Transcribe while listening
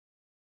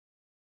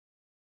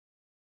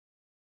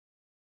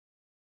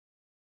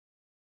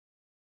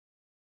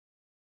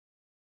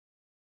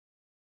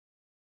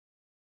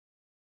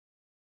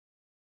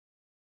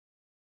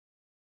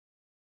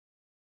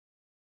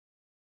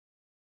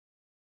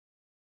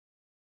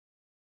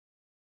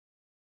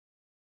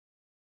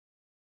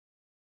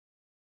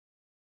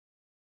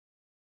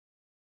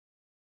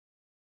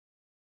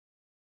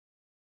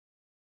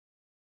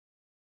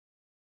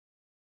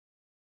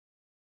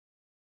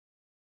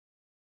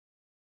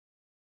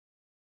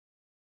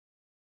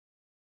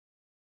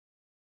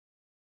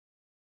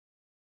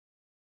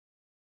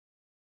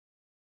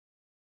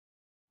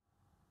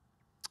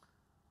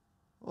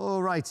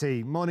All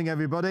righty, morning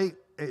everybody.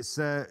 It's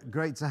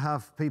great to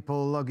have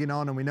people logging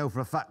on, and we know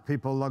for a fact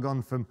people log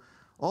on from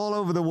all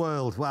over the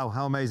world. Wow,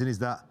 how amazing is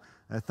that?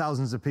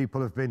 Thousands of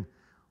people have been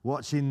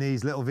watching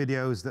these little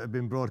videos that have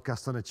been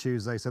broadcast on a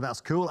Tuesday, so that's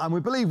cool. And we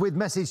believe with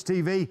Message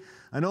TV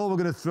and all we're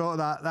going to throw at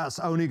that, that's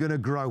only going to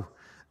grow.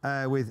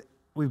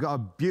 We've got a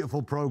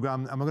beautiful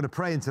program, and we're going to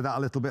pray into that a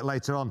little bit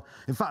later on.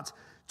 In fact,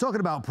 talking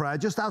about prayer,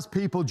 just as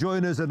people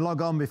join us and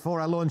log on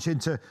before I launch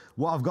into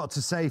what I've got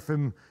to say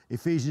from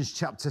Ephesians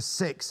chapter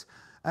 6,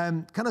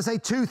 can I say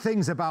two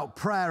things about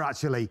prayer,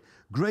 actually?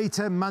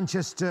 Greater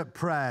Manchester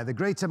Prayer. The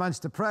Greater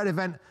Manchester Prayer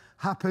event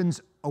happens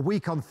a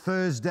week on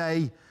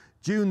Thursday,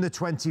 June the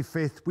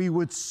 25th. We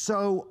would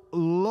so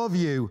love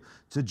you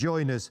to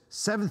join us.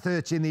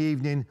 7:30 in the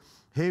evening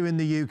here in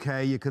the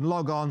UK. You can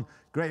log on,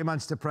 Greater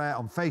Manchester Prayer,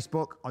 on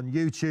Facebook, on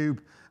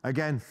YouTube.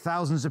 Again,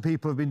 thousands of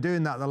people have been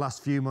doing that the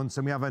last few months,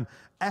 and we have an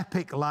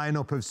epic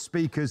lineup of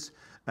speakers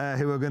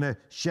who are going to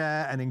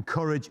share and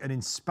encourage and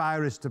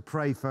inspire us to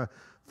pray for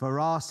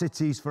our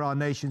cities, for our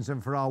nations,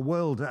 and for our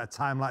world at a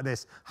time like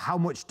this. How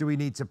much do we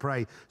need to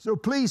pray? So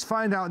please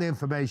find out the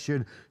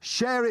information,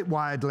 share it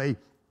widely.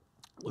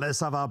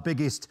 Let's have our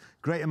biggest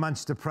Greater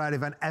Manchester Prayer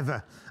event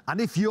ever. And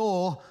if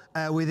you're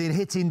within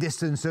hitting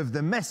distance of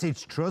the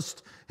Message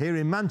Trust here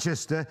in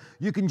Manchester,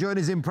 you can join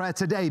us in prayer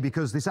today,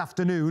 because this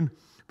afternoon,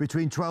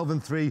 between 12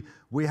 and 3,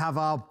 we have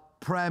our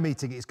prayer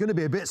meeting. It's going to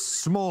be a bit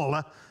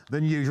smaller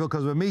than usual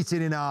because we're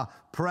meeting in our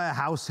prayer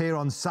house here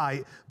on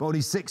site, but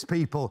only 6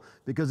 people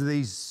because of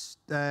these,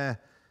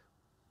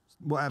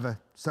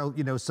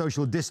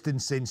 social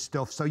distancing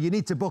stuff. So you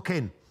need to book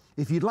in.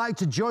 If you'd like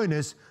to join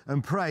us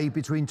and pray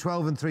between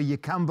 12 and 3, you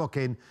can book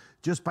in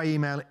just by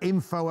email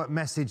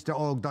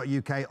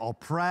info@message.org.uk or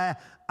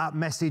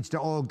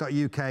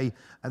prayer@message.org.uk.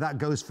 That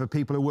goes for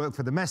people who work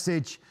for the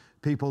Message,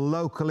 people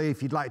locally.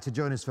 If you'd like to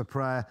join us for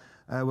prayer,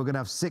 we're going to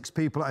have 6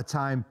 people at a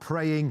time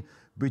praying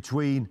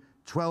between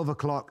 12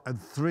 o'clock and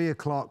 3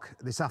 o'clock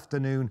this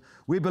afternoon.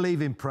 We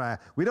believe in prayer.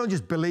 We don't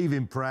just believe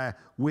in prayer,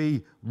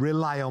 we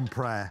rely on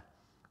prayer.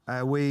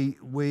 We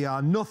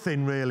are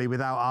nothing really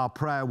without our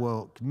prayer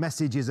work.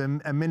 Message is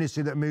a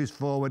ministry that moves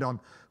forward on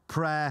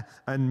prayer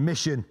and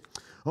mission.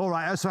 All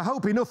right, so I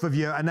hope enough of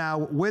you are now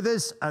with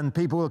us, and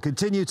people will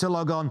continue to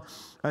log on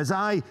as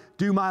I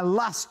do my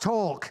last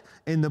talk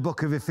in the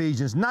book of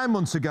Ephesians. 9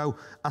 months ago,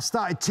 I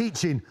started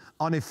teaching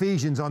on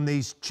Ephesians on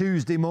these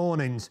Tuesday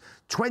mornings.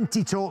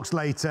 20 talks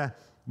later,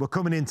 we're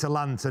coming into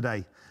land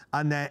today.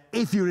 And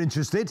if you're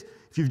interested,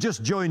 if you've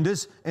just joined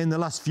us in the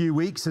last few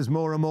weeks, as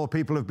more and more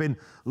people have been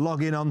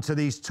logging on to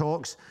these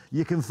talks,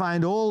 you can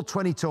find all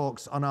 20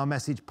 talks on our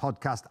Message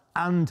podcast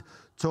and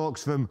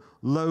talks from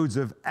loads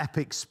of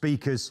epic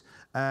speakers,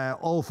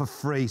 all for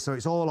free. So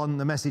it's all on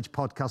the Message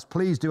podcast.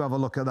 Please do have a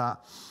look at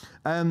that.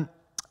 I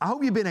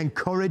hope you've been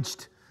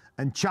encouraged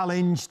and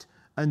challenged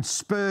and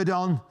spurred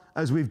on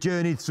as we've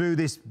journeyed through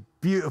this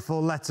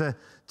beautiful letter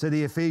to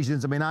the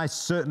Ephesians. I mean, I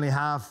certainly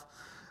have.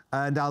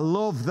 And I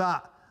love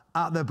that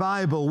at the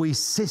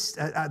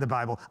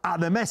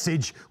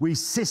Message, we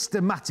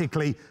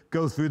systematically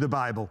go through the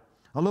Bible.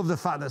 I love the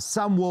fact that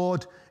Sam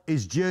Ward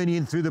is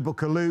journeying through the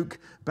book of Luke.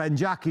 Ben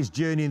Jack is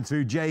journeying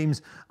through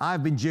James.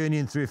 I've been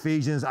journeying through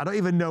Ephesians. I don't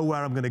even know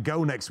where I'm going to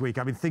go next week.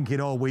 I've been thinking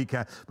all week,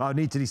 but I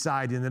need to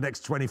decide in the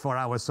next 24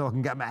 hours so I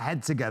can get my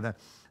head together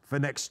for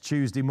next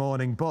Tuesday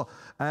morning. But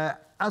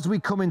as we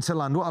come into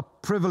land, what a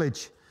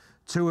privilege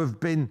to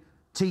have been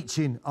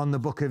teaching on the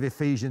book of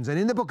Ephesians. And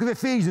in the book of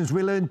Ephesians,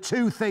 we learn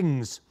 2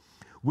 things.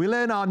 We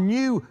learn our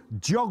new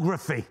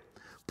geography.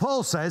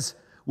 Paul says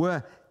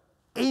we're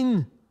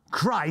in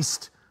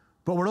Christ,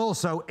 but we're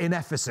also in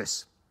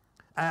Ephesus.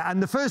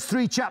 And the first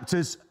 3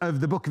 chapters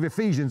of the book of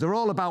Ephesians are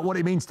all about what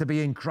it means to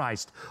be in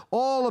Christ.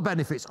 All the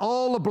benefits,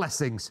 all the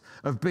blessings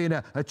of being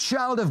a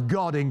child of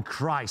God in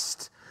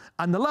Christ.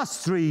 And the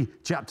last 3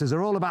 chapters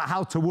are all about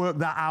how to work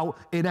that out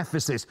in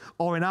Ephesus,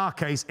 or in our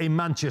case, in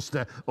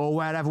Manchester, or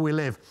wherever we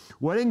live.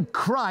 We're in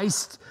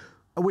Christ,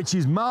 which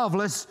is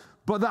marvelous,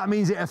 but that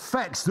means it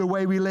affects the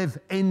way we live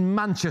in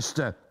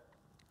Manchester.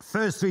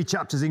 First 3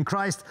 chapters in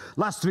Christ,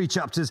 last 3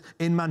 chapters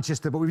in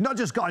Manchester. But we've not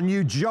just got a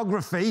new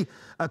geography,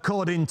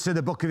 according to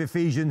the book of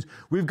Ephesians,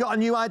 we've got a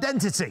new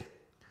identity.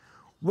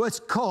 What's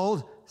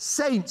called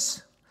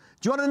saints.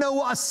 Do you want to know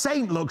what a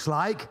saint looks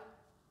like?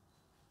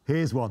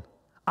 Here's one.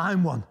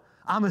 I'm one.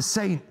 I'm a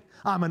saint.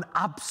 I'm an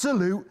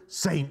absolute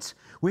saint.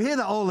 We hear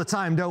that all the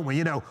time, don't we?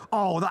 You know,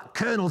 oh, that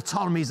Colonel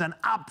Tom is an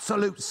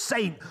absolute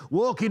saint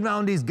walking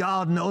around his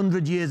garden at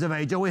 100 years of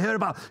age. Or we hear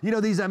about,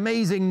 these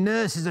amazing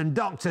nurses and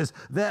doctors.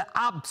 They're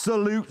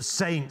absolute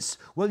saints.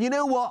 Well, you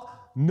know what?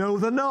 No,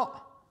 they're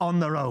not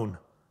on their own.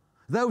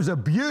 Those are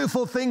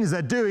beautiful things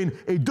they're doing.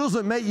 It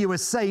doesn't make you a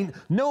saint.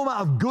 No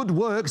amount of good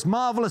works,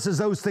 marvelous as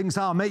those things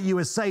are, make you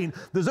a saint.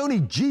 There's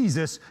only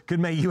Jesus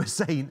can make you a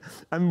saint.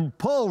 And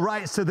Paul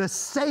writes to the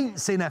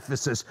saints in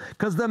Ephesus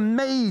because they're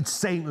made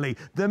saintly.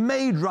 They're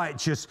made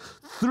righteous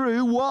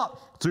through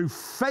what? Through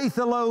faith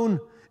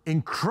alone,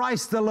 in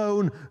Christ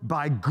alone,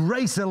 by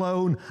grace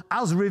alone,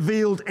 as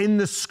revealed in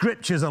the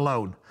Scriptures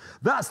alone.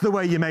 That's the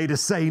way you're made a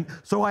saint.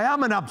 So I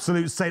am an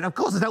absolute saint. Of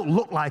course, I don't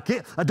look like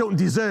it. I don't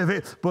deserve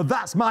it. But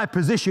that's my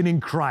position in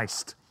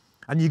Christ.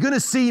 And you're going to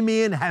see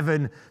me in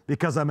heaven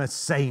because I'm a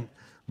saint,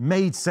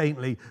 made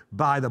saintly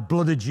by the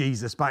blood of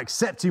Jesus, by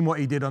accepting what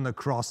he did on the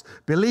cross,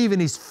 believing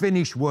his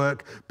finished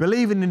work,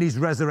 believing in his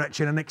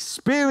resurrection, and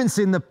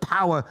experiencing the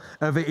power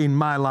of it in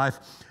my life.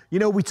 You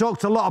know, we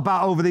talked a lot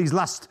about over these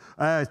last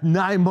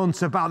 9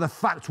 months about the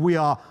fact we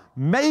are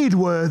made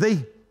worthy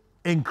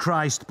in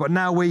Christ, but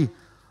now we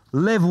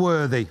live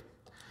worthy.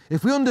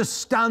 If we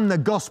understand the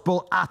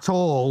gospel at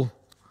all,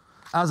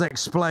 as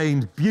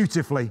explained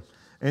beautifully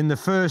in the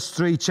first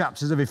 3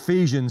 chapters of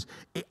Ephesians,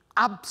 it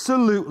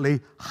absolutely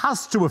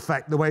has to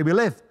affect the way we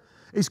live.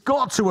 It's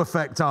got to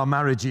affect our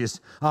marriages,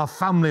 our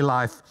family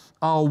life,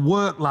 our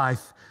work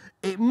life.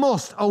 It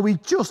must, or we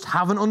just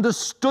haven't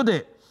understood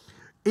it.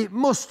 It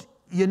must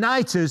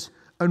unite us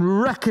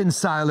and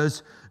reconcile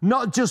us,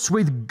 not just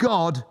with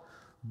God,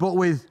 but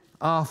with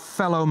our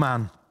fellow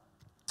man.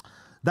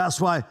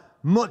 That's why,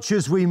 much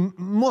as we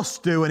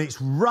must do, and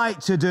it's right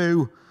to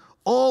do,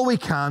 all we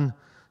can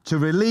to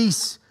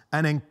release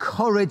and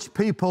encourage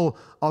people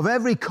of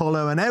every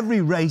colour and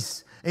every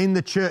race in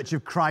the Church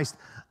of Christ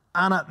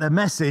and at the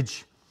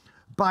message,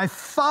 by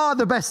far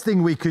the best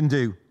thing we can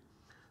do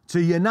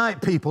to unite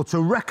people,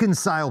 to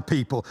reconcile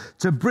people,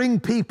 to bring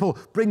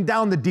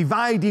down the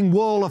dividing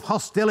wall of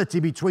hostility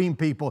between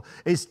people,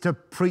 is to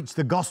preach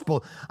the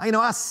gospel. You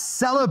know, I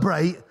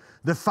celebrate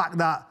the fact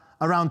that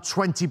around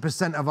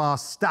 20% of our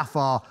staff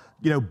are,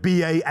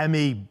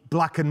 BAME,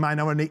 black and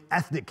minority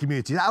ethnic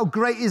communities. How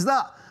great is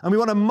that? And we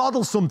want to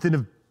model something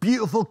of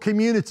beautiful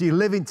community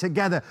living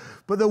together.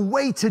 But the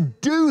way to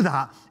do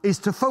that is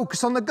to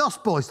focus on the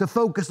gospel, is to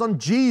focus on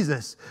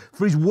Jesus,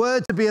 for his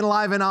word to be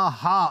alive in our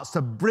hearts,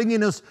 to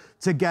bringing us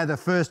together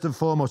first and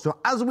foremost. So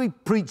as we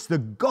preach the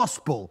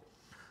gospel,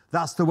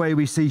 that's the way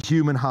we see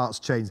human hearts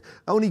change.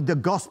 Only the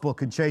gospel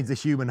can change the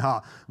human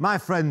heart. My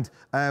friend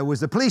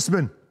was a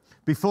policeman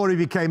before he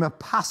became a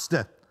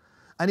pastor.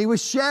 And he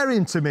was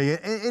sharing to me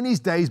in his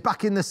days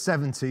back in the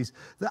 70s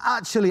that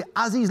actually,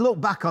 as he's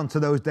looked back onto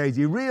those days,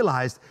 he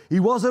realised he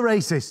was a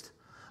racist.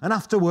 And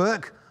after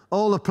work,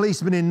 all the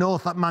policemen in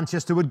North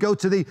Manchester would go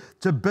to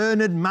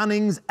Bernard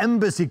Manning's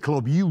Embassy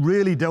Club. You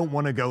really don't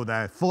want to go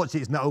there.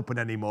 Fortunately, it's not open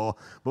anymore.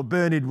 But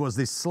Bernard was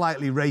this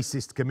slightly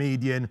racist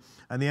comedian,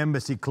 and the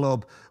Embassy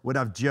Club would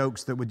have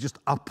jokes that would just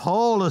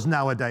appall us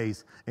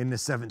nowadays in the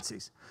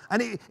 70s.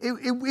 And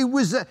it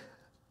was...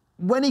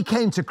 when he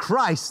came to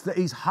Christ, that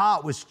his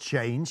heart was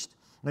changed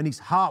and his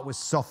heart was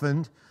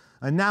softened,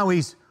 and now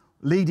he's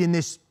leading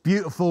this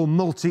beautiful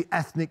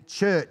multi-ethnic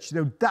church.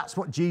 That's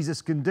what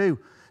Jesus can do.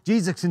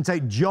 Jesus can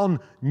take John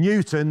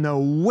Newton, the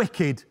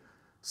wicked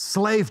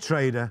slave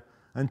trader,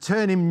 and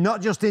turn him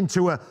not just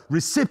into a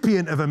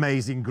recipient of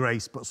amazing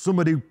grace, but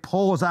somebody who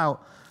pours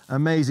out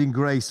amazing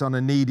grace on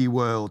a needy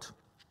world.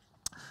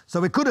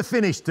 So we could have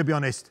finished, to be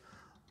honest,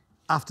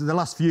 after the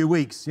last few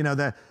weeks,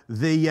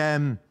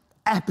 the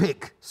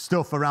epic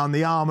stuff around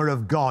the armour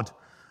of God,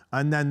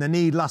 and then the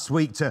need last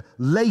week to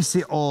lace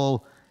it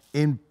all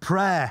in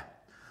prayer.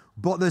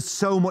 But there's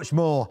so much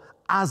more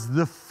as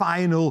the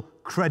final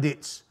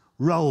credits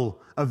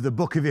roll of the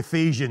book of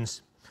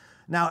Ephesians.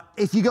 Now,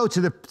 if you go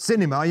to the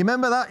cinema, you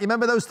remember that? You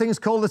remember those things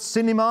called the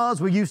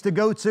cinemas we used to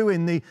go to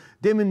in the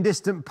dim and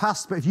distant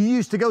past? But if you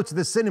used to go to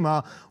the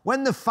cinema,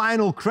 when the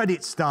final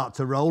credits start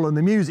to roll and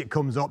the music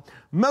comes up,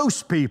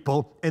 most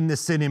people in the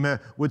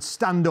cinema would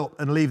stand up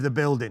and leave the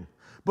building.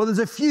 But there's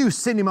a few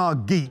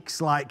cinema geeks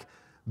like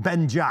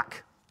Ben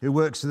Jack, who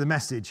works for The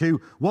Message,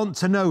 who want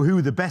to know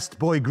who the best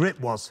boy grip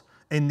was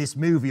in this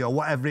movie or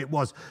whatever it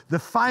was. The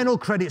final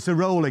credits are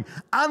rolling.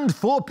 And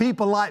for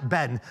people like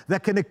Ben, there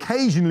can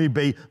occasionally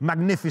be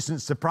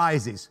magnificent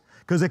surprises,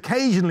 because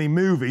occasionally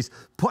movies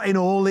put in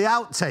all the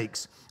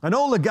outtakes. And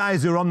all the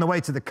guys who are on the way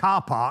to the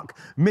car park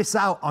miss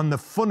out on the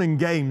fun and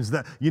games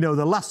that,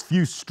 the last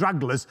few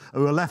stragglers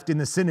who are left in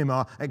the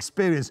cinema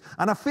experience.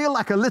 And I feel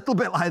like a little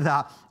bit like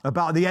that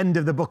about the end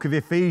of the book of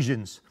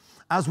Ephesians.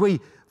 As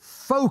we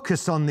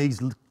focus on these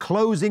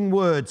closing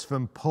words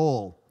from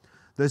Paul,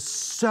 there's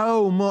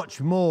so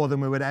much more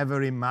than we would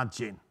ever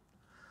imagine.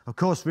 Of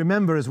course,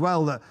 remember as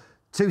well that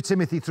 2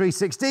 Timothy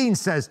 3:16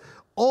 says,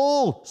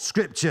 all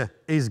Scripture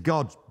is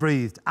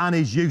God-breathed and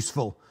is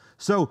useful.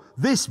 So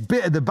this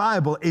bit of the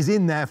Bible is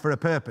in there for a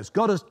purpose.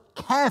 God has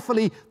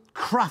carefully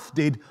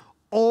crafted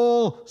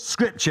all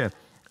Scripture.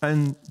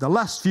 And the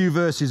last few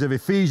verses of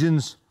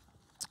Ephesians,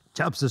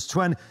 chapter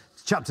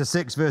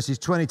 6, verses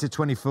 20 to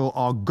 24,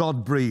 are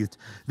God-breathed.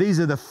 These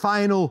are the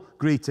final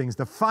greetings,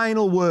 the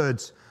final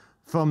words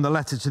from the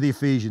letter to the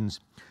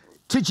Ephesians.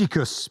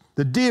 Tychicus,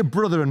 the dear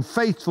brother and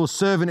faithful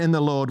servant in the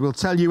Lord, will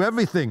tell you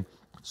everything,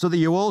 so that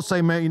you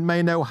also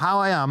may know how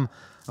I am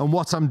and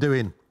what I'm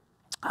doing.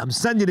 I'm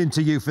sending him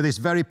to you for this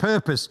very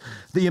purpose,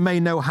 that you may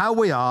know how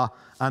we are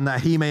and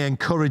that he may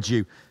encourage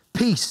you.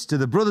 Peace to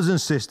the brothers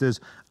and sisters,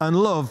 and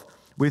love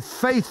with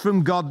faith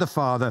from God the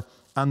Father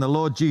and the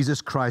Lord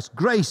Jesus Christ.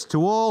 Grace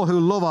to all who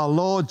love our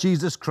Lord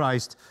Jesus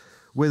Christ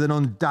with an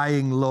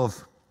undying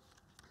love.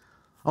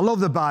 I love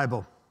the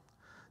Bible.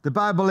 The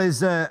Bible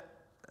is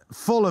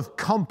full of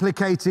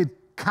complicated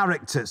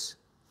characters.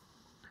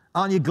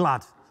 Aren't you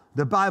glad?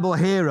 The Bible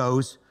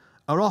heroes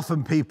are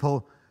often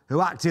people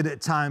who acted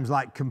at times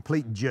like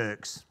complete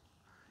jerks.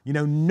 You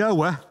know,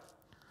 Noah,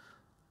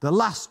 the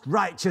last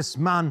righteous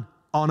man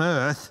on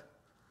earth,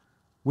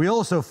 we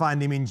also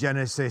find him in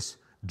Genesis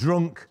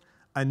drunk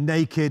and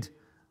naked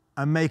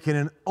and making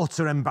an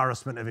utter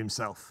embarrassment of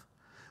himself.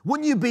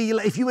 Wouldn't you be,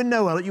 if you were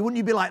Noah, wouldn't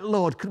you be like,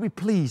 Lord, could we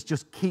please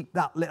just keep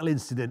that little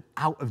incident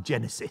out of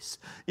Genesis?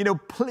 You know,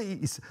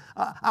 please.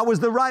 I was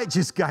the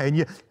righteous guy, and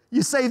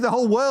you saved the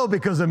whole world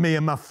because of me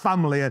and my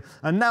family,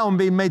 and now I'm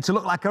being made to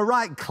look like a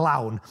right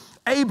clown.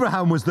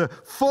 Abraham was the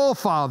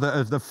forefather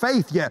of the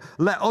faith, yet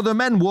let other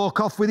men walk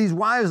off with his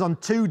wives on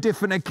 2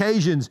 different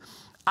occasions.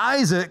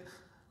 Isaac,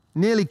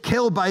 nearly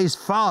killed by his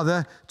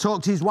father,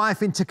 talked his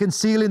wife into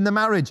concealing the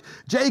marriage.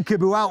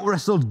 Jacob, who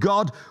out-wrestled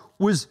God,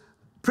 was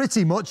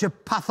pretty much a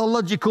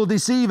pathological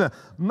deceiver.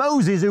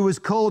 Moses, who was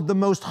called the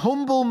most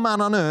humble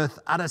man on earth,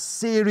 had a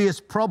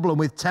serious problem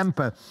with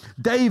temper.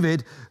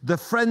 David, the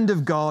friend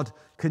of God,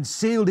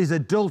 concealed his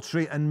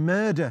adultery and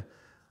murder.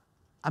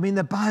 I mean,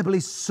 the Bible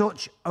is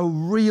such a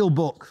real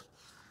book.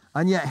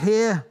 And yet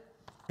here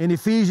in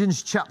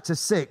Ephesians chapter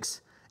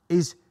 6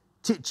 is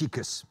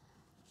Tychicus.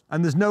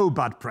 And there's no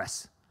bad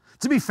press.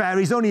 To be fair,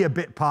 he's only a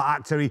bit part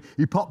actor.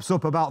 He pops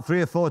up about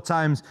 3 or 4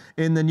 times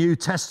in the New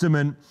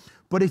Testament.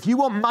 But if you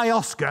want my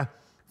Oscar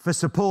for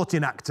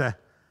supporting actor,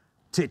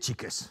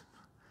 Tychicus.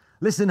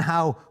 Listen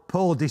how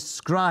Paul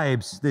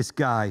describes this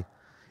guy.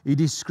 He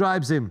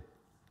describes him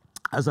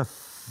as a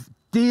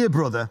dear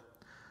brother,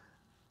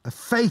 a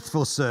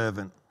faithful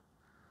servant.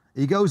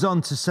 He goes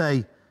on to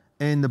say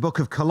in the book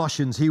of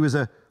Colossians, he was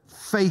a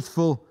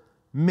faithful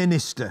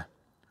minister.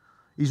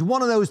 He's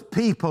one of those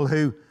people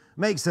who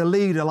makes a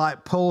leader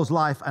like Paul's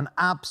life an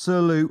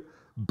absolute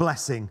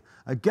blessing.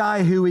 A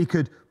guy who he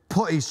could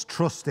put his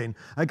trust in.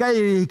 A guy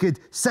who he could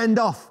send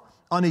off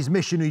on his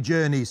missionary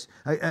journeys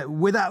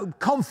without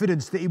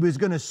confidence that he was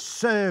going to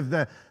serve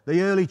the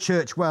early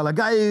church well. A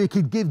guy who he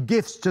could give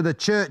gifts to the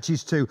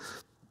churches to.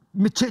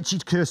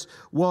 Tychicus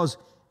was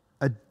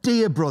a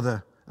dear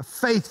brother, a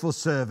faithful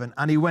servant,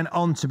 and he went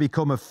on to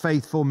become a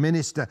faithful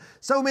minister.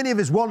 So many of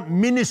us want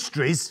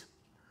ministries,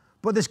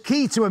 but the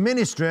key to a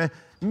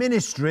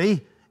ministry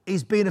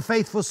is being a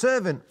faithful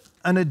servant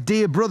and a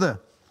dear brother.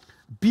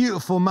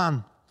 Beautiful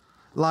man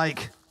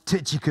like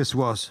Tychicus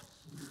was.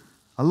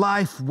 A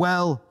life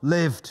well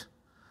lived.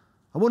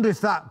 I wonder if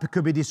that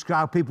could be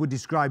described, people would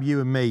describe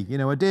you and me. You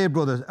know, a dear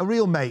brother, a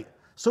real mate,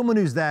 someone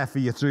who's there for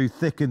you through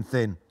thick and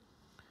thin.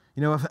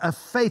 You know, a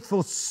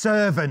faithful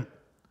servant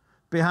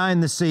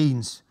behind the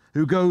scenes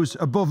who goes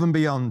above and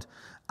beyond.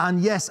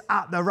 And yes,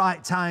 at the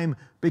right time,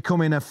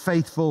 becoming a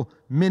faithful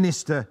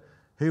minister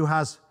who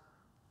has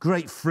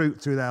great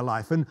fruit through their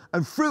life. And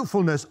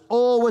fruitfulness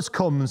always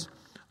comes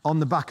on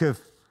the back of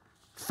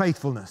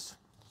faithfulness.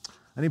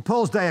 And in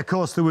Paul's day, of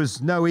course, there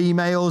was no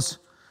emails,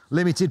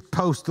 limited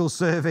postal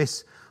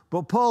service.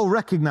 But Paul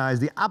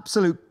recognized the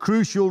absolute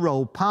crucial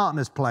role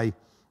partners play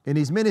in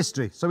his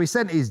ministry. So he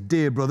sent his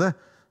dear brother,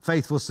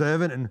 faithful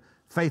servant and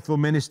faithful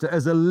minister,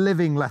 as a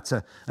living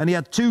letter. And he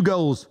had 2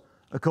 goals,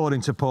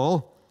 according to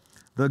Paul.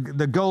 The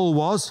goal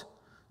was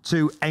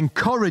to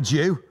encourage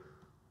you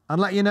and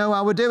let you know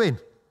how we're doing.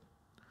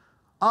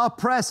 Our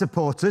prayer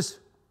supporters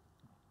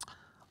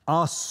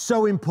are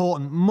so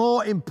important,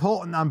 more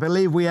important than I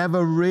believe we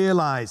ever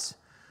realize.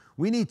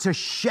 We need to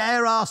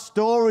share our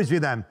stories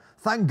with them.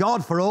 Thank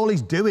God for all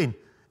he's doing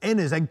in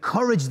us,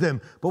 encourage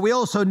them, but we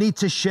also need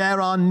to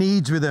share our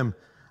needs with them.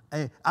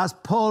 As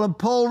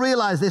Paul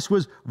realized this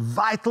was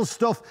vital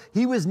stuff.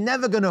 He was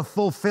never going to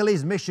fulfill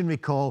his missionary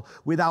call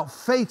without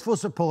faithful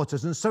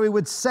supporters. And so he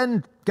would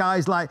send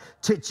guys like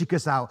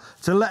Tychicus out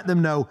to let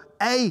them know,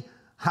 A,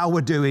 how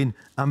we're doing,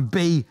 and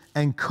B,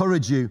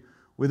 encourage you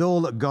with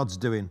all that God's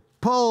doing.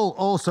 Paul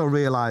also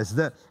realized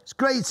that it's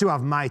great to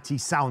have mighty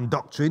sound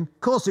doctrine.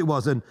 Of course it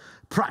was, and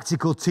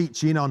practical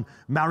teaching on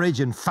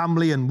marriage and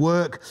family and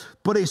work,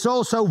 but it's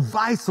also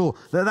vital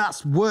that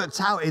that's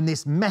worked out in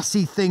this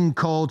messy thing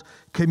called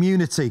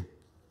community.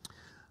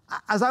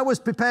 As I was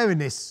preparing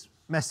this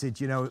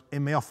message, you know,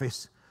 in my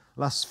office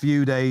last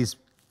few days,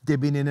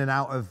 dipping in and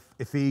out of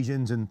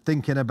Ephesians and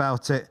thinking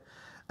about it,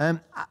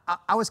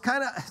 I was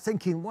kind of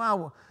thinking,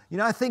 wow, you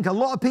know, I think a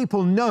lot of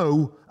people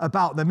know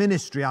about the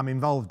ministry I'm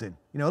involved in.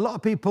 You know, a lot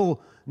of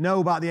people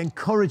know about the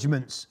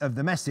encouragements of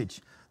the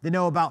message. They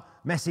know about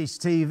Message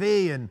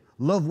TV and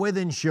Love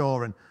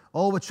Withenshaw and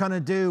all we're trying to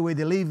do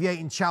with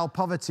alleviating child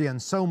poverty and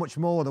so much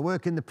more, the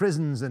work in the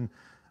prisons and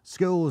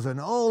schools and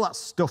all that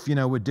stuff, you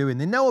know, we're doing.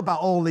 They know about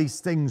all these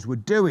things we're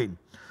doing.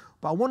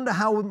 But I wonder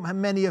how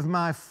many of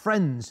my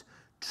friends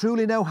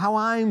truly know how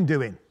I'm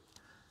doing.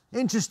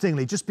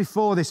 Interestingly, just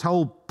before this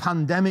whole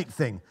pandemic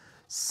thing,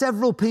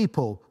 several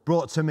people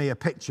brought to me a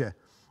picture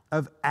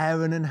of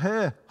Aaron and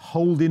Hur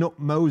holding up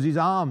Moses'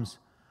 arms.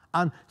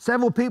 And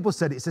several people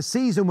said it's a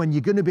season when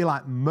you're going to be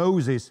like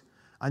Moses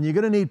And you're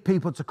going to need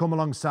people to come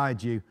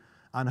alongside you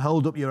and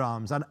hold up your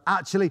arms. And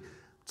actually,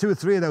 2 or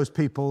 3 of those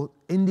people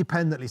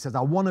independently says,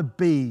 I want to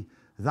be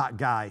that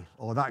guy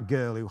or that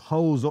girl who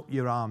holds up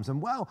your arms.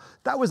 And well,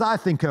 that was, I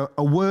think,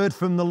 a word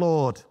from the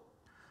Lord,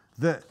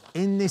 that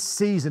in this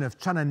season of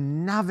trying to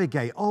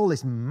navigate all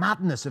this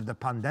madness of the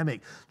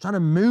pandemic, trying to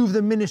move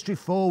the ministry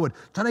forward,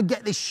 trying to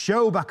get this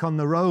show back on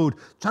the road,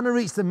 trying to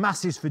reach the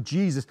masses for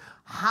Jesus,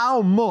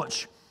 how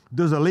much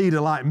does a leader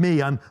like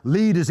me and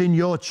leaders in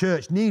your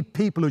church need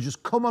people who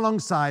just come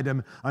alongside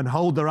them and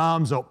hold their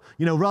arms up,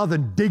 you know, rather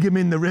than dig them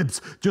in the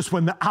ribs just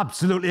when they're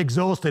absolutely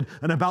exhausted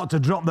and about to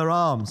drop their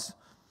arms?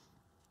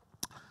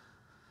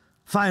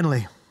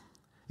 Finally,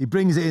 he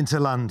brings it into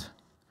land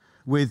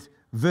with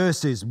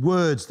verses,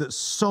 words that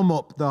sum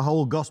up the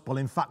whole gospel.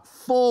 In fact,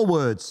 4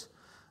 words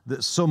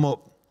that sum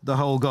up the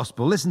whole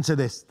gospel. Listen to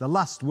this, the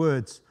last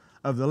words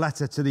of the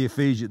letter to the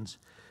Ephesians.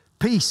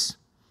 Peace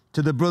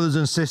to the brothers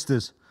and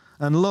sisters,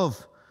 and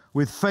love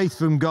with faith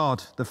from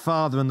God, the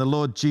Father, and the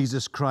Lord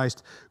Jesus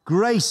Christ.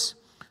 Grace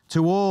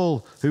to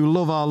all who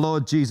love our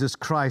Lord Jesus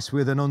Christ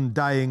with an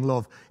undying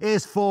love.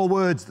 Here's 4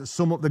 words that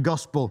sum up the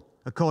gospel,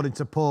 according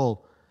to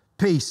Paul.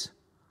 Peace,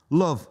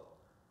 love,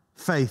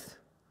 faith,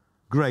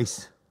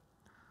 grace.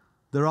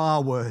 There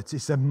are words.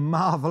 It's a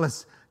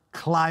marvelous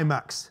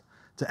climax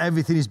to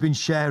everything he's been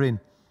sharing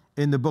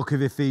in the book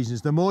of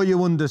Ephesians. The more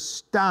you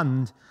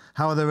understand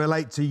how they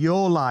relate to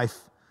your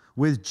life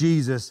with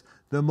Jesus,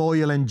 the more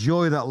you'll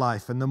enjoy that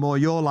life, and the more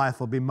your life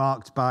will be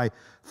marked by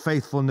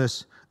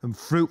faithfulness and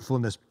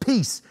fruitfulness.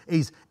 Peace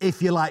is,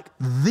 if you like,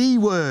 the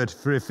word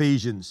for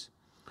Ephesians.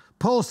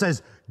 Paul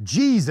says,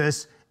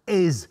 Jesus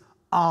is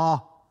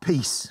our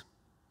peace.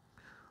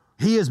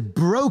 He has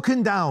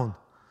broken down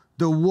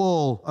the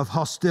wall of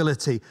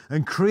hostility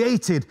and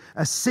created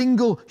a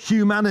single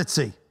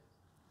humanity.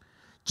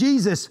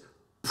 Jesus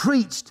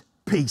preached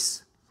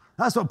peace.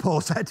 That's what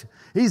Paul said.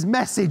 His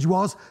message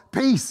was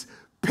peace.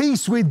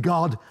 Peace with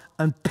God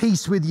and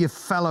peace with your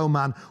fellow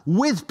man.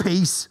 With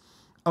peace,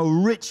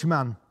 with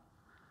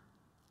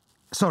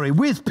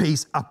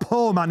peace, a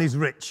poor man is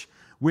rich.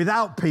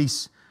 Without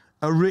peace,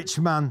 a rich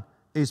man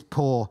is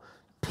poor.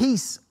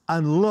 Peace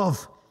and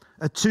love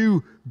are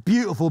 2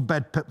 beautiful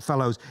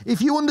bedfellows.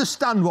 If you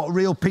understand what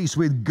real peace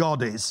with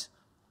God is,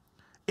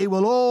 it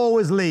will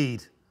always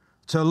lead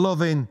to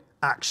loving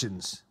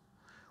actions.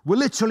 We're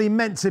literally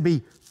meant to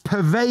be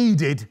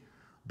pervaded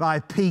by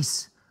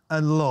peace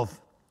and love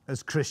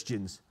as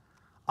Christians.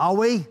 Are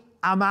we?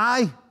 Am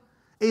I?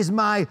 Is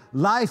my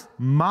life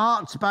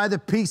marked by the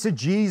peace of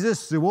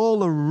Jesus through all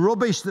the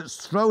rubbish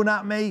that's thrown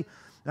at me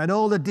and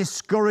all the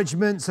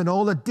discouragements and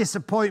all the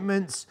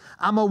disappointments?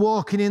 Am I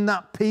walking in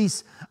that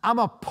peace? Am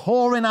I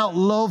pouring out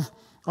love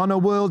on a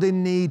world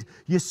in need?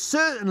 You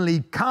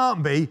certainly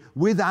can't be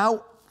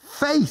without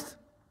faith.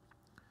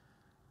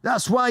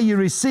 That's why you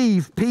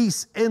receive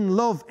peace and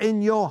love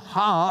in your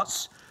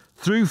hearts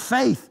through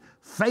faith.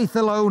 Faith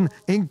alone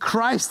in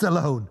Christ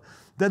alone.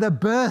 They're the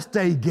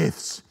birthday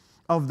gifts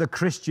of the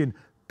Christian.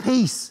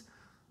 Peace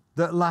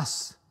that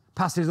lasts,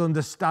 passes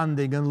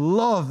understanding, and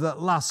love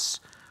that lasts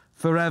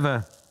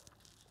forever.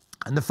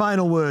 And the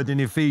final word in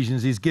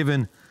Ephesians is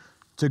given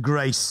to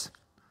grace.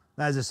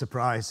 There's a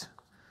surprise.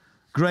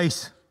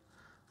 Grace,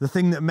 the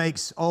thing that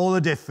makes all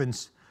the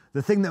difference,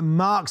 the thing that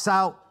marks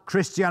out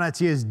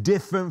Christianity as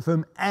different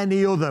from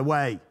any other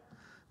way.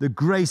 The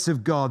grace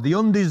of God, the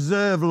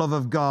undeserved love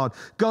of God,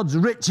 God's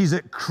riches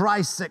at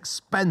Christ's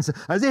expense,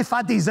 as if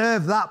I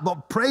deserve that,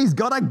 but praise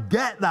God, I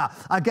get that.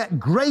 I get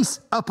grace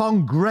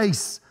upon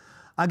grace.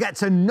 I get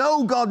to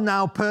know God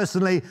now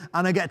personally,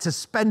 and I get to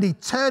spend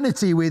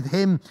eternity with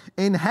him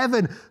in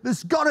heaven.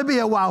 There's got to be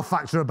a wow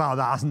factor about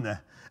that, hasn't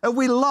there? Have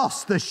we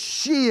lost the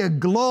sheer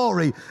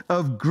glory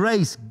of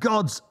grace,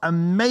 God's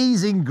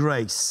amazing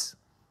grace?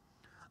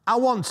 I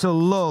want to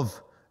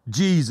love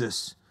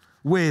Jesus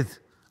with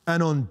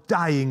an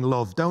undying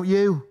love, don't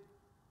you?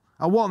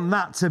 I want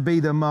that to be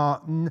the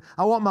mark.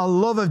 I want my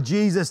love of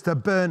Jesus to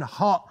burn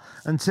hot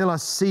until I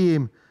see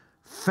him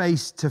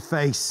face to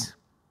face.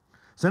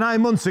 So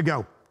 9 months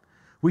ago,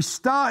 we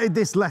started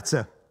this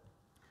letter.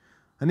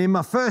 And in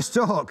my first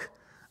talk,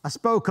 I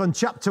spoke on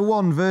chapter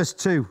 1, verse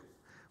 2,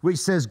 which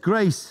says,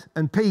 grace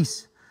and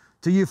peace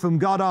to you from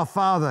God our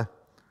Father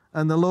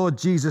and the Lord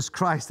Jesus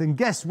Christ. And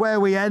guess where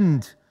we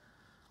end?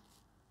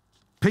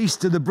 Peace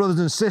to the brothers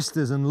and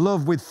sisters, and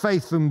love with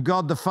faith from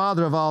God the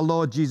Father of our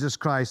Lord Jesus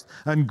Christ,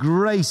 and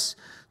grace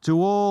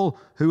to all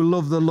who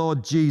love the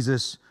Lord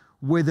Jesus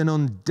with an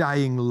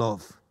undying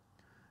love.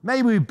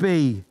 May we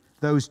be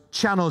those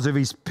channels of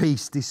his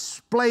peace,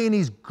 displaying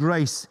his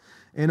grace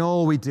in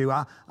all we do.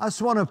 I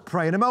just want to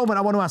pray. In a moment,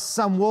 I want to ask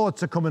Sam Ward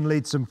to come and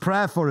lead some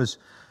prayer for us,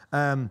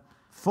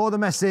 for the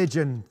message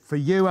and for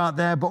you out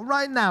there. But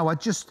right now,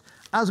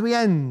 as we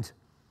end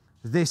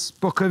this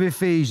book of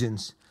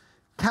Ephesians,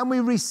 can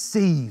we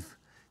receive?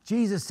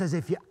 Jesus says,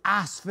 if you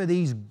ask for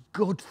these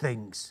good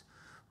things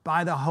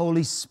by the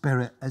Holy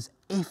Spirit, as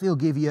if he'll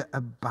give you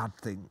a bad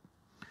thing.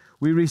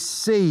 We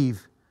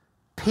receive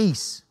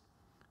peace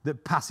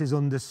that passes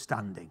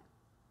understanding.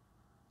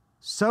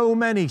 So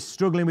many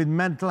struggling with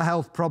mental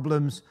health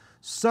problems,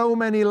 so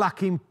many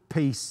lacking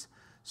peace,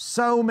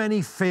 so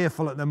many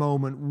fearful at the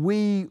moment.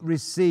 We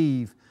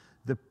receive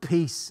the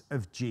peace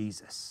of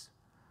Jesus.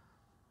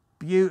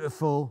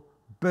 Beautiful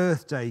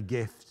birthday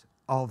gift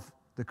of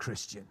the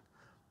Christian.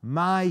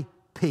 My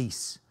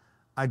peace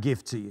I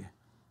give to you,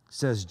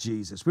 says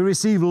Jesus. We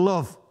receive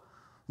love,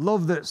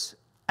 love that's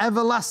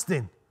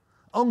everlasting,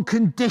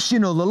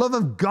 unconditional, the love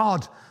of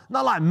God,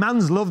 not like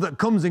man's love that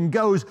comes and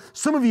goes.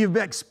 Some of you have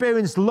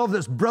experienced love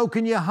that's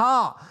broken your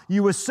heart.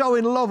 You were so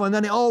in love and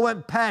then it all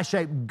went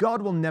pear-shaped.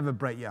 God will never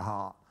break your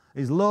heart.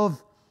 His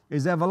love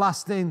is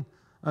everlasting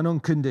and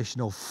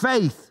unconditional.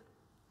 Faith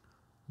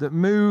that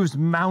moves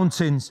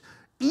mountains,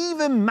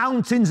 even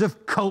mountains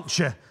of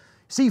culture.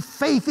 See,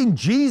 faith in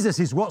Jesus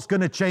is what's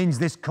going to change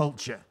this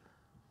culture.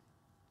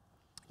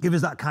 Give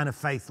us that kind of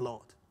faith,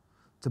 Lord,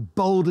 to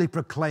boldly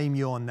proclaim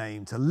your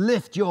name, to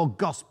lift your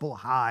gospel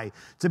high,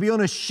 to be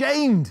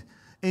unashamed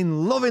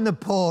in loving the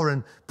poor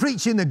and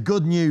preaching the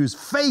good news.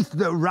 Faith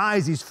that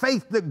rises,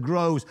 faith that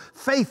grows,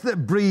 faith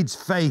that breeds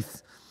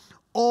faith,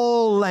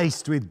 all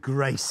laced with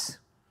grace.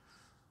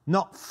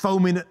 Not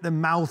foaming at the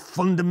mouth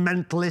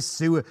fundamentalists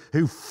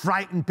who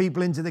frighten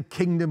people into the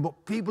kingdom,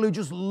 but people who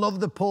just love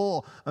the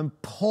poor and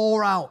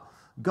pour out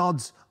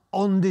God's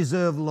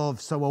undeserved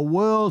love so a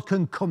world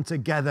can come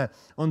together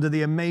under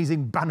the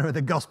amazing banner of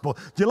the gospel.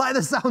 Do you like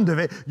the sound of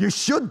it? You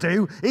should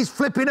do. It's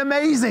flipping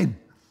amazing.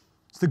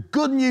 It's the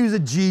good news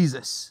of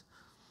Jesus.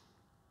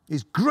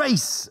 It's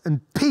grace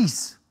and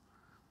peace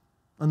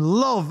and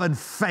love and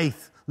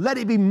faith. Let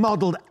it be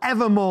modeled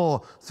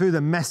evermore through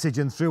the message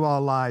and through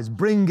our lives.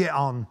 Bring it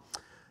on.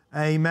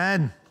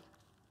 Amen.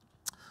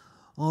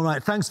 All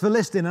right, thanks for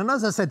listening. And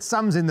as I said,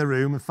 Sam's in the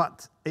room. In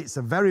fact, it's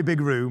a very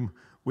big room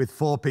with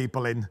 4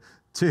 people in.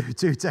 Two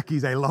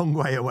techies a long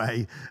way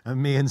away,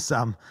 and me and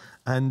Sam.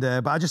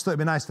 But I just thought it'd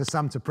be nice for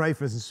Sam to pray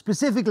for us. And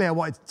specifically, I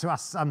wanted to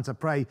ask Sam to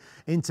pray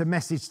into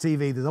Message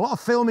TV. There's a lot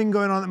of filming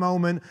going on at the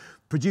moment,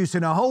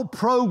 producing a whole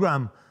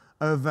program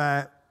of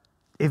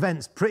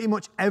events pretty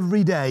much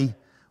every day,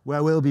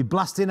 where we'll be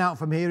blasting out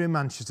from here in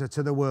Manchester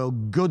to the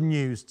world good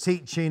news,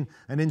 teaching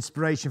and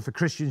inspiration for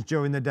Christians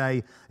during the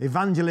day,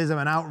 evangelism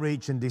and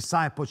outreach and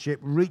discipleship,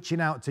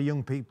 reaching out to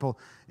young people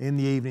in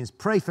the evenings.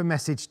 Pray for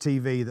Message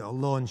TV that will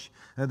launch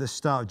at the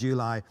start of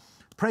July.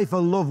 Pray for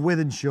Love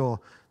Wythenshawe.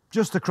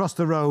 Just across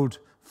the road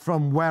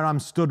from where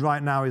I'm stood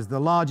right now is the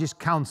largest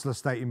council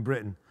estate in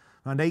Britain.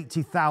 Around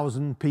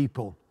 80,000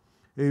 people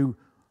who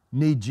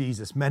need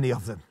Jesus, many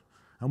of them.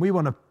 And we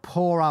want to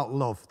pour out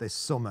love this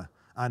summer.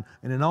 And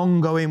in an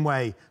ongoing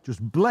way,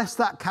 just bless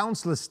that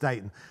council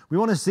estate. We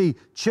want to see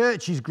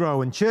churches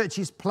grow and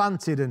churches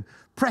planted and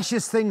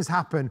precious things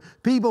happen,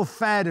 people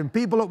fed and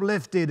people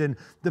uplifted and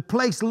the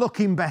place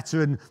looking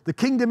better and the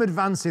kingdom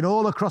advancing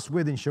all across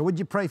Wythenshawe. Would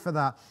you pray for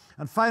that?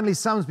 And finally,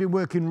 Sam's been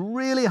working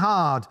really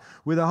hard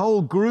with a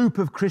whole group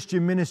of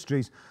Christian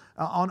ministries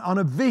on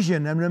a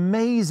vision, an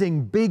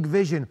amazing big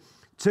vision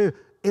to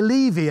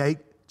alleviate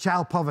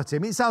child poverty. I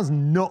mean, it sounds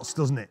nuts,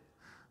 doesn't it?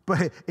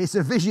 But it's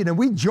a vision, and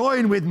we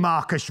join with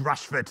Marcus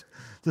Rashford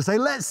to say,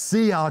 let's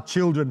see our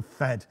children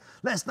fed.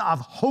 Let's not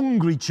have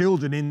hungry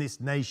children in this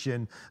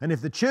nation. And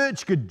if the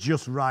church could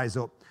just rise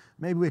up,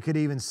 maybe we could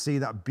even see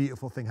that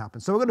beautiful thing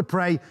happen. So we're going to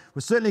pray.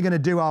 We're certainly going to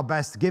do our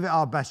best, give it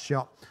our best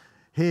shot.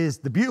 Here's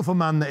the beautiful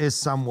man that is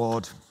Sam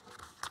Ward.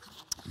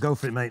 Go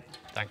for it, mate.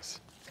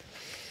 Thanks.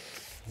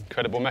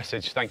 Incredible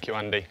message. Thank you,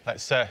 Andy.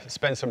 Let's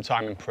spend some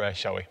time in prayer,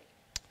 shall we?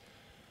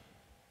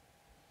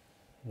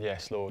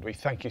 Yes, Lord, we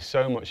thank you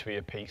so much for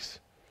your peace.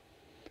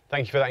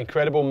 Thank you for that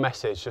incredible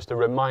message, just a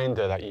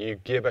reminder that you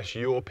give us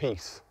your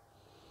peace.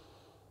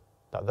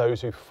 That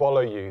those who follow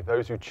you,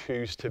 those who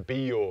choose to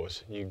be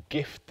yours, you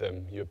gift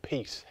them your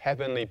peace,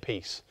 heavenly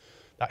peace,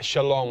 that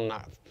shalom,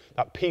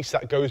 that peace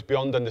that goes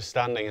beyond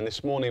understanding. And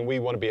this morning we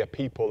want to be a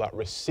people that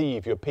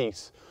receive your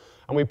peace.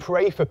 And we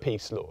pray for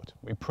peace, Lord.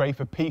 We pray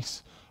for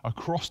peace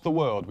across the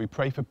world. We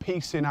pray for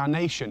peace in our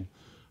nation.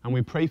 And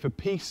we pray for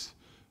peace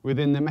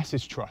within the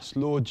Message Trust.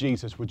 Lord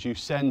Jesus, would you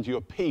send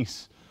your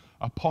peace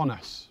upon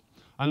us?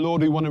 And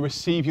Lord, we want to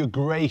receive your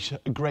grace,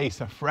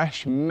 a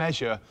fresh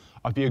measure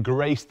of your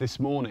grace this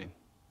morning.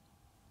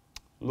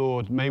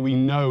 Lord, may we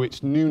know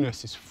its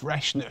newness, its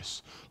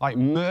freshness, like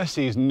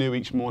mercy is new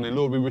each morning.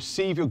 Lord, we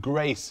receive your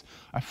grace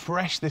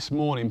afresh this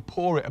morning.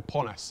 Pour it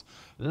upon us.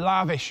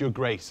 Lavish your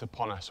grace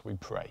upon us, we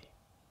pray.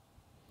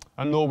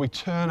 And Lord, we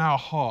turn our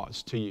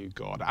hearts to you,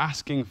 God,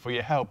 asking for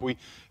your help. We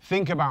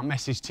think about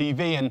Message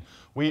TV and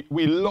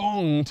we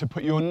long to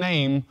put your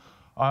name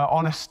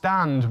on a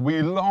stand.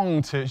 We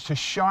long to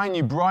shine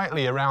you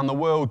brightly around the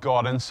world,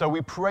 God. And so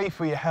we pray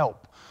for your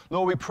help.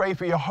 Lord, we pray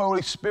for your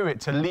Holy Spirit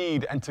to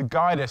lead and to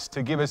guide us,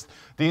 to give us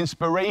the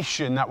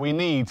inspiration that we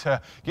need,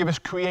 to give us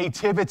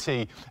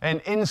creativity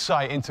and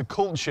insight into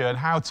culture and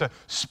how to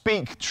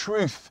speak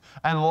truth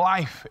and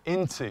life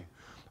into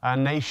our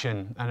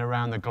nation and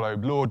around the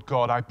globe. Lord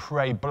God, I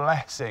pray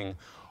blessing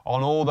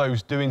on all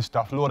those doing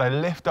stuff. Lord, I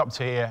lift up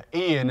to here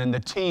Ian and the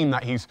team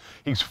that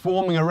he's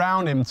forming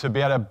around him to be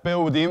able to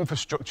build the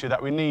infrastructure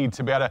that we need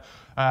to be able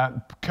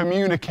to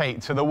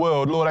communicate to the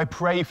world. Lord, I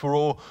pray for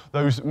all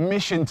those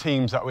mission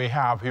teams that we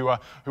have who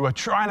are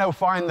trying to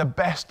find the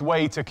best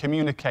way to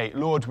communicate.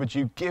 Lord, would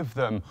you give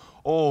them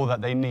all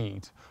that they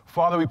need?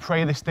 Father, we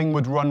pray this thing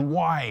would run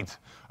wide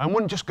and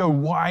wouldn't just go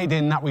wide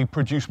in that we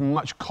produce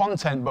much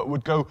content, but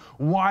would go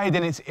wide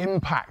in its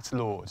impact,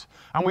 Lord.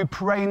 And we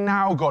pray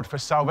now, God, for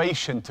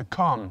salvation to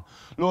come.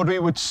 Lord, we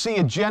would see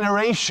a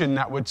generation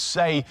that would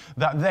say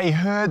that they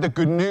heard the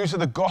good news of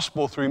the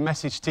gospel through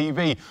Message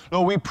TV.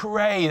 Lord, we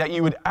pray that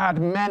you would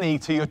add many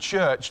to your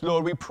church.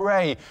 Lord, we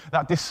pray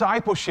that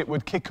discipleship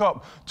would kick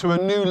up to a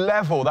new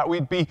level, that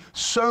we'd be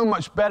so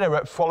much better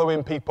at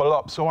following people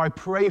up. So I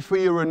pray for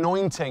your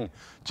anointing,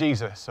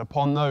 Jesus,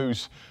 upon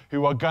those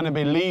who are going to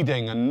be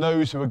leading and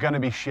those who are going to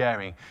be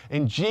sharing.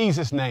 In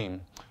Jesus'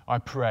 name, I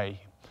pray.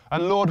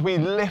 And Lord, we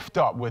lift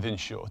up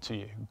Withenshaw to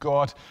you,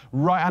 God,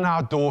 right on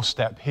our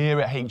doorstep here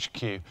at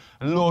HQ.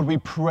 And Lord, we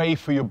pray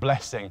for your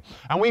blessing.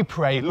 And we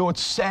pray, Lord,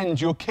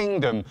 send your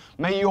kingdom.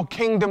 May your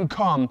kingdom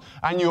come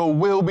and your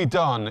will be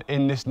done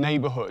in this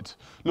neighborhood.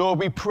 Lord,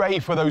 we pray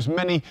for those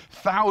many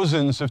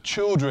thousands of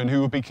children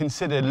who will be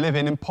considered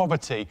living in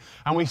poverty.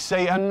 And we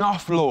say,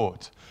 enough,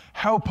 Lord.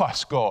 Help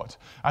us, God,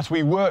 as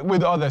we work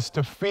with others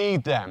to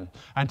feed them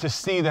and to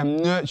see them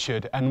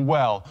nurtured and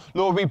well.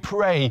 Lord, we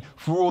pray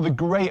for all the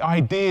great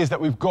ideas that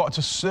we've got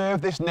to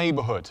serve this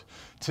neighborhood,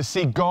 to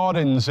see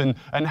gardens and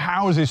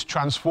houses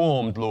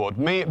transformed, Lord.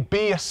 May it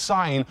be a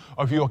sign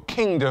of your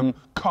kingdom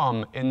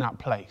come in that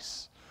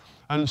place.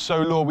 And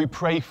so, Lord, we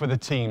pray for the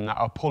team that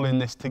are pulling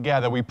this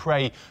together. We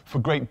pray for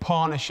great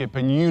partnership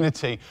and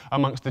unity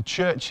amongst the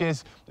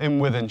churches in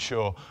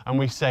Withenshaw. And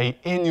we say,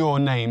 in your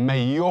name,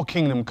 may your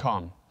kingdom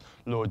come,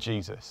 Lord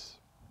Jesus.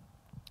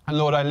 And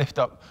Lord, I lift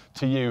up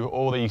to you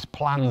all these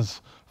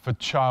plans for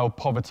child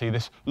poverty,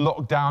 this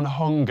lockdown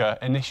hunger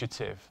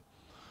initiative.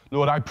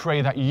 Lord, I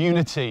pray that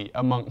unity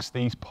amongst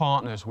these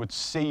partners would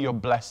see your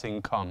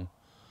blessing come,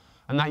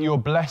 and that your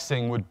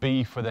blessing would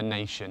be for the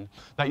nation,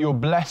 that your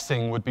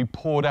blessing would be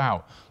poured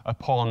out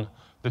upon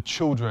the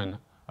children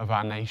of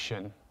our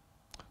nation.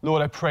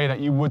 Lord, I pray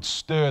that you would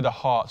stir the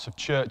hearts of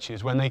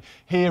churches when they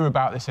hear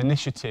about this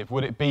initiative.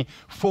 Would it be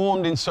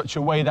formed in such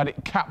a way that it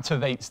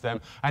captivates them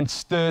and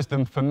stirs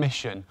them for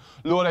mission?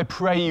 Lord, I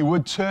pray you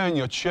would turn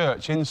your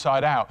church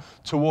inside out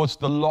towards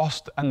the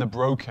lost and the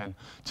broken,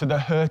 to the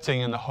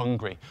hurting and the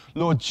hungry.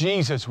 Lord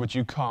Jesus, would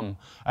you come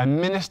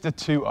and minister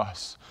to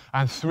us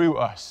and through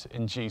us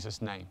in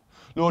Jesus' name?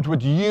 Lord,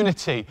 would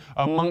unity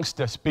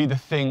amongst us be the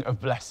thing of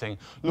blessing?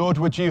 Lord,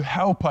 would you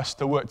help us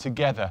to work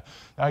together?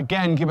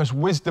 Again, give us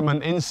wisdom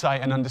and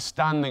insight and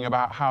understanding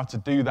about how to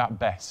do that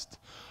best.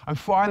 And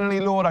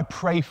finally, Lord, I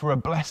pray for a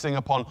blessing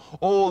upon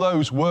all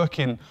those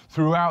working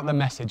throughout the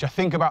message. I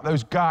think about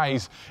those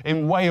guys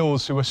in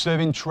Wales who are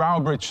serving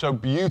Trowbridge so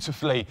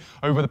beautifully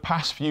over the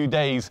past few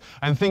days,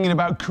 and thinking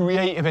about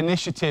creative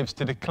initiatives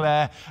to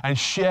declare and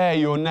share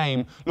your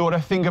name. Lord, I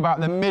think about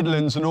the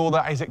Midlands and all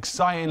that is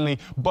excitingly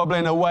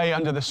bubbling away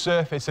under the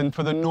surface, and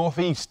for the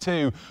Northeast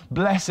too.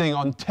 Blessing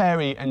on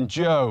Terry and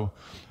Joe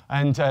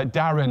and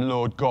Darren,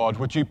 Lord God.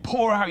 Would you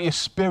pour out your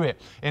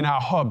spirit in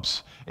our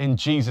hubs in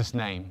Jesus'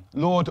 name?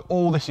 Lord,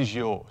 all this is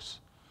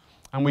yours.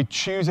 And we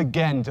choose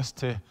again just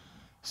to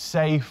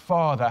say,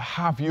 Father,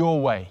 have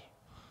your way.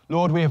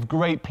 Lord, we have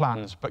great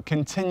plans, but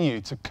continue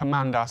to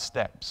command our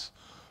steps.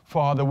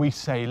 Father, we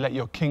say, let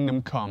your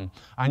kingdom come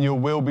and your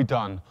will be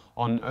done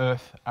on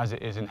earth as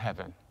it is in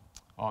heaven.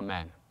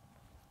 Amen.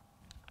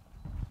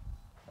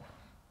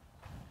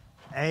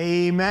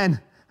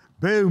 Amen.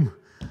 Boom.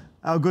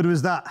 How good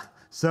was that?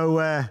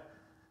 So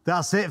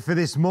that's it for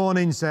this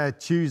morning's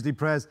Tuesday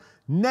prayers.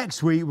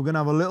 Next week, we're going to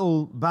have a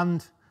little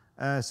band,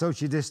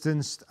 socially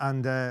distanced,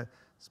 and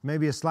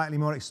maybe a slightly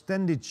more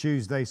extended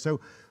Tuesday. So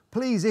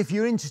please, if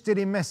you're interested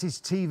in Message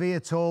TV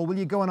at all, will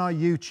you go on our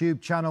YouTube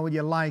channel? Will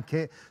you like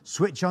it?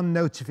 Switch on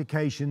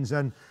notifications,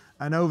 and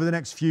over the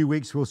next few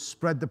weeks, we'll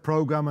spread the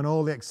programme and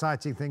all the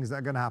exciting things that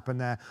are going to happen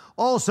there.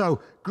 Also,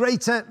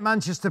 Greater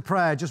Manchester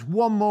Prayer, just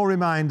one more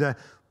reminder.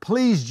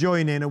 Please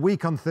join in a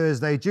week on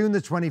Thursday, June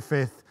the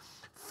 25th.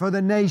 For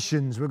the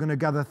nations, we're going to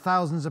gather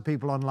thousands of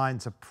people online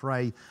to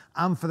pray,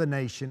 and for the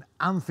nation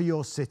and for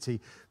your city,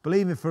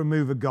 believing for a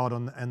move of God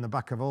on the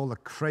back of all the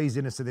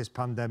craziness of this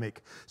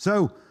pandemic.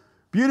 So,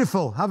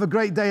 beautiful. Have a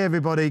great day,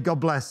 everybody.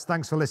 God bless.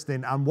 Thanks for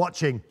listening and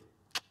watching.